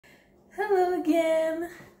Hello again.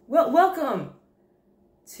 Well, welcome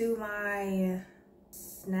to my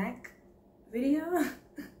snack video.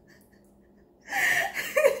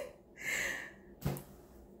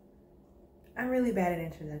 I'm really bad at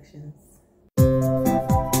introductions.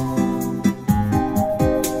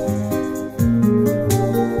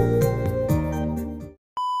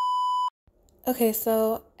 Okay,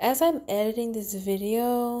 so as I'm editing this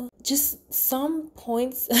video, just some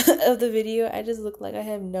points of the video, I just look like I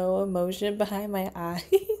have no emotion behind my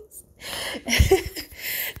eyes.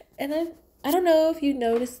 And I don't know if you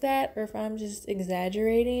noticed that or if I'm just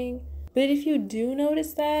exaggerating, but if you do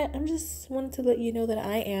notice that, I'm just wanting to let you know that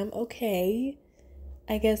I am okay.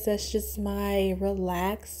 I guess that's just my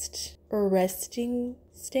relaxed or resting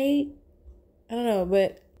state. I don't know,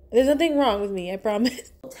 but there's nothing wrong with me, I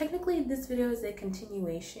promise. Technically, this video is a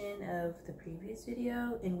continuation of the previous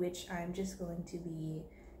video in which I'm just going to be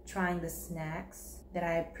trying the snacks that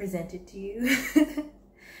I presented to you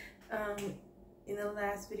in the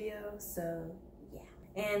last video, so yeah.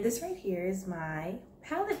 And this right here is my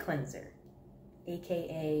palette cleanser,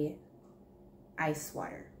 aka ice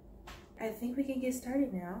water. I think we can get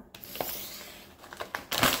started now.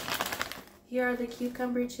 Here are the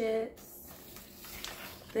cucumber chips,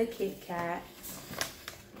 the CapCut,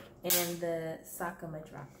 and the Sakuma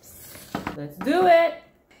drops. Let's do it!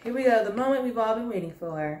 Here we go, the moment we've all been waiting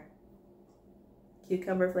for.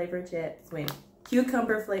 Cucumber flavored chips. Wait,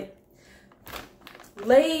 cucumber flavor.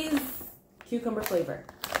 Lay's cucumber flavor.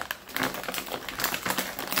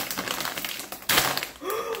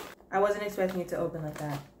 I wasn't expecting it to open like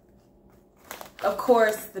that. Of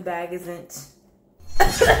course, the bag isn't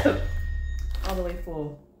all the way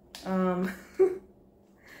full.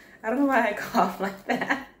 I don't know why I cough like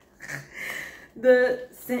that. The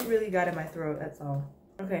scent really got in my throat, that's all.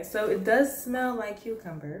 Okay, so it does smell like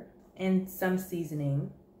cucumber and some seasoning.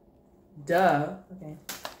 Duh. Okay.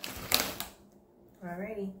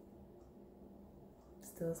 Alrighty.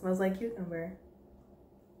 Still smells like cucumber.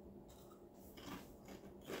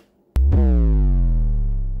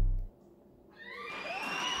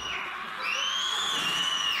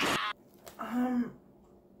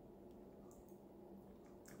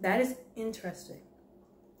 That is interesting.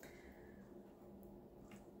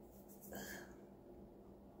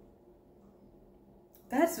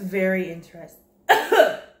 That's very interesting.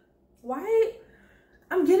 Why?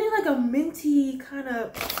 I'm getting like a minty kind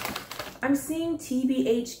of, I'm seeing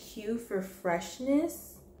TBHQ for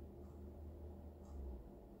freshness.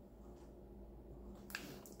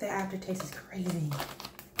 The aftertaste is crazy.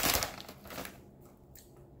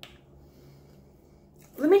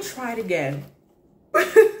 Let me try it again.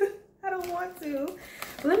 I don't want to.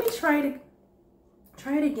 But let me try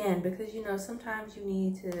it again, because you know sometimes you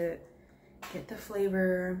need to get the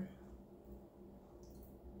flavor.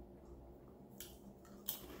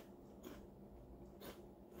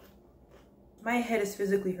 My head is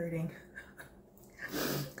physically hurting.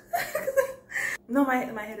 No, my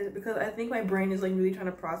head is, because I think my brain is like really trying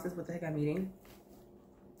to process what the heck I'm eating.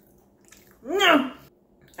 No,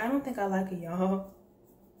 I don't think I like it, y'all.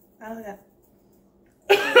 I don't like that.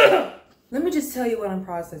 Let me just tell you what I'm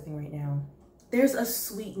processing right now. There's a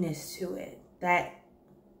sweetness to it that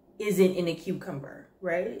isn't in a cucumber,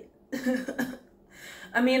 right?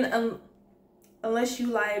 I mean, unless you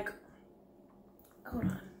like, hold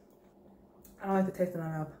on. I don't like the taste in my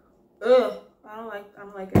mouth. Ugh, I don't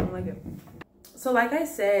like it. So like I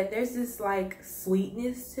said, there's this like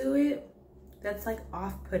sweetness to it that's like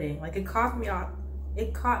off-putting. Like it caught me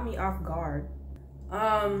off guard.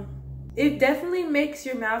 It definitely makes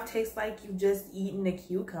your mouth taste like you've just eaten a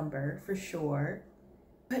cucumber, for sure.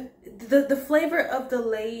 But the flavor of the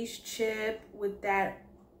Lay's chip with that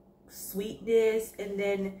sweetness and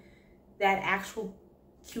then that actual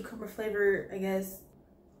cucumber flavor, I guess.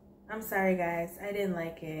 I'm sorry guys, I didn't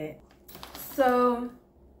like it. So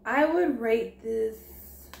I would rate this,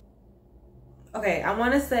 okay, I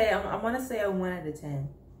wanna say a 1 out of 10.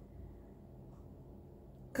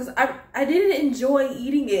 Cause I didn't enjoy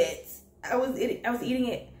eating it. I was eating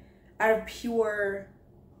it out of pure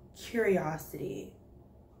curiosity.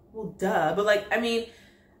 Well, duh. But like, I mean,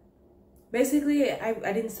 basically,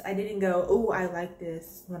 I didn't go, oh, I like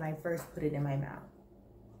this when I first put it in my mouth.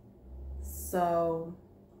 So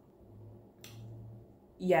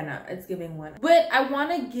yeah, no, it's giving 1. But I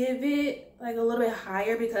want to give it like a little bit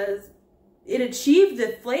higher because it achieved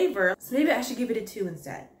the flavor. So maybe I should give it a 2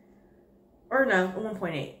 instead. Or no, a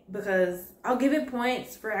 1.8, because I'll give it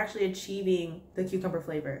points for actually achieving the cucumber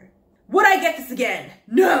flavor. Would I get this again?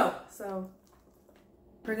 No! So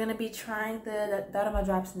we're gonna be trying the Sakuma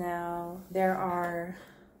drops now. There are,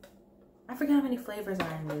 I forget how many flavors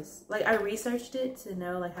are in this. Like, I researched it to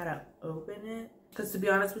know like how to open it. Because to be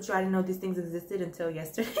honest with you, I didn't know these things existed until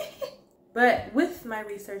yesterday. But with my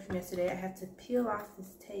research from yesterday, I have to peel off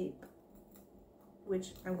this tape,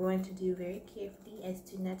 which I'm going to do very carefully as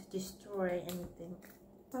to not to destroy anything.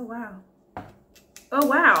 Oh, wow. Oh,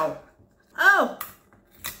 wow. Oh!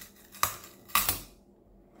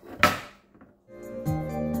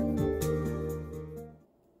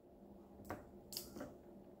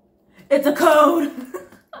 It's a code!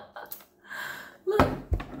 Look,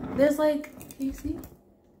 there's like, can you see?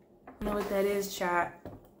 I know what that is, chat.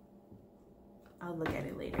 I'll look at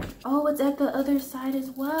it later. Oh, it's at the other side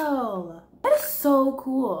as well. That is so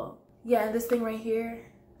cool. Yeah, and this thing right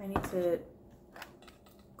here, I need to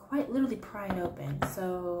quite literally pry it open.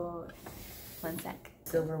 So, one sec.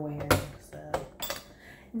 Silverware, so.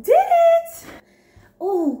 Did it!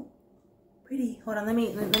 Oh, pretty. Hold on, let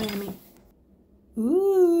me.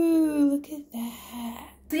 Ooh, look at that.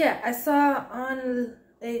 So yeah, I saw on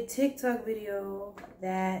a TikTok video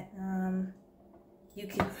that you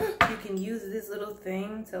can use this little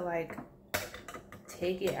thing to like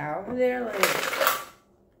take it out of there. Like,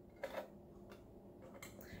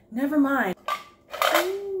 never mind.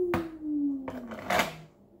 Ooh.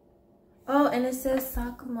 Oh, and it says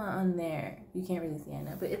Sakuma on there. You can't really see it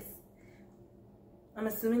now, but it's, I'm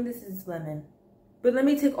assuming this is lemon. But let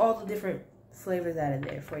me take all the different flavors out of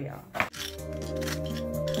there for y'all.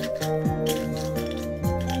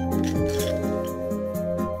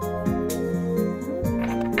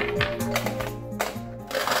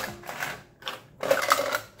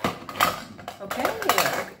 Okay.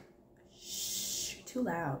 Shh, too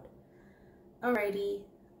loud. Alrighty,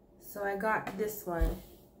 so I got this one.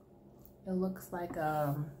 It looks like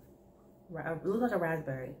a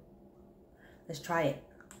raspberry. Let's try it.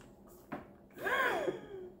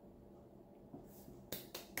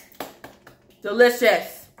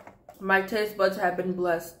 Delicious. My taste buds have been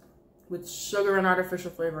blessed with sugar and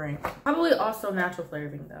artificial flavoring. Probably also natural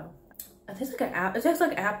flavoring though. It tastes like an apple. It tastes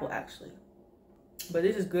like apple actually. But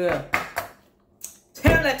this is good.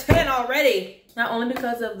 10 out of 10 already. Not only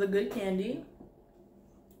because of the good candy,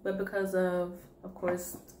 but because of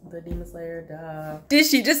course, the Demon Slayer. Duh. Did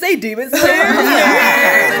she just say Demon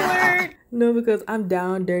Slayer? No, because I'm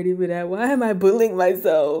down dirty with that. Why am I bullying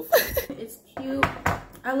myself? It's cute.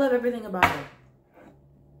 I love everything about it.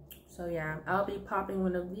 So yeah, I'll be popping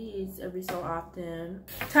one of these every so often.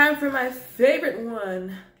 Time for my favorite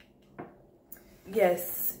one.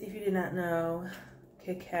 Yes, if you did not know,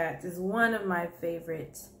 CapCut is one of my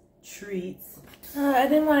favorite treats. I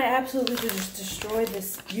didn't want to absolutely just destroy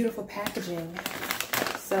this beautiful packaging.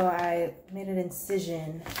 So I made an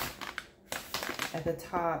incision at the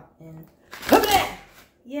top and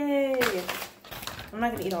yay! I'm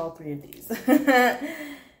not gonna eat all 3 of these.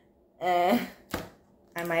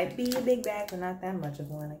 I might be a big bag, but not that much of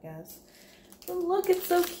one, I guess. But look, it's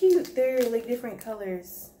so cute. They're like different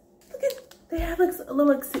colors. Look at, they have like a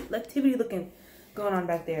little activity looking going on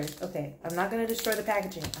back there. Okay, I'm not gonna destroy the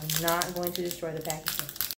packaging. I'm not going to destroy the packaging.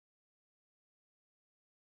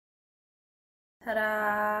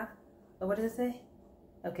 Ta-da! Oh, what does it say?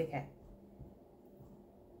 Okay, okay.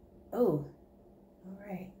 Oh, all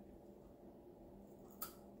right.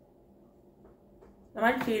 Am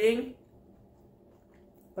I cheating?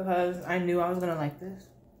 Because I knew I was gonna like this.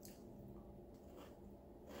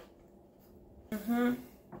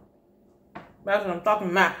 That's what I'm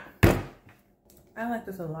talking about. I like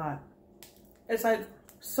this a lot. It's like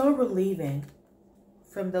so relieving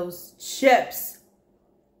from those chips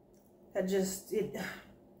that just they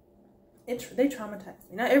traumatize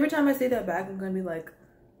me. Now every time I see that bag, I'm gonna be like,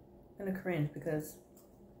 gonna cringe because.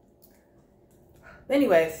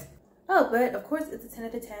 Anyways, oh, but of course it's a 10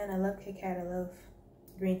 out of 10. I love CapCut. I love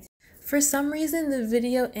green tea. For some reason, the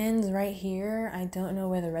video ends right here. I don't know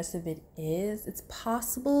where the rest of it is. It's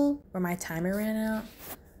possible where my timer ran out.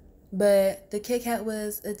 But the CapCut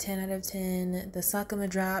was a 10 out of 10. The Sakuma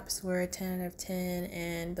drops were a 10 out of 10.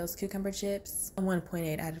 And those cucumber chips, a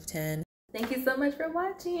 1.8 out of 10. Thank you so much for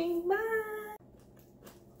watching. Bye.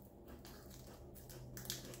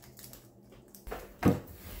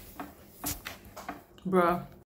 Bruh.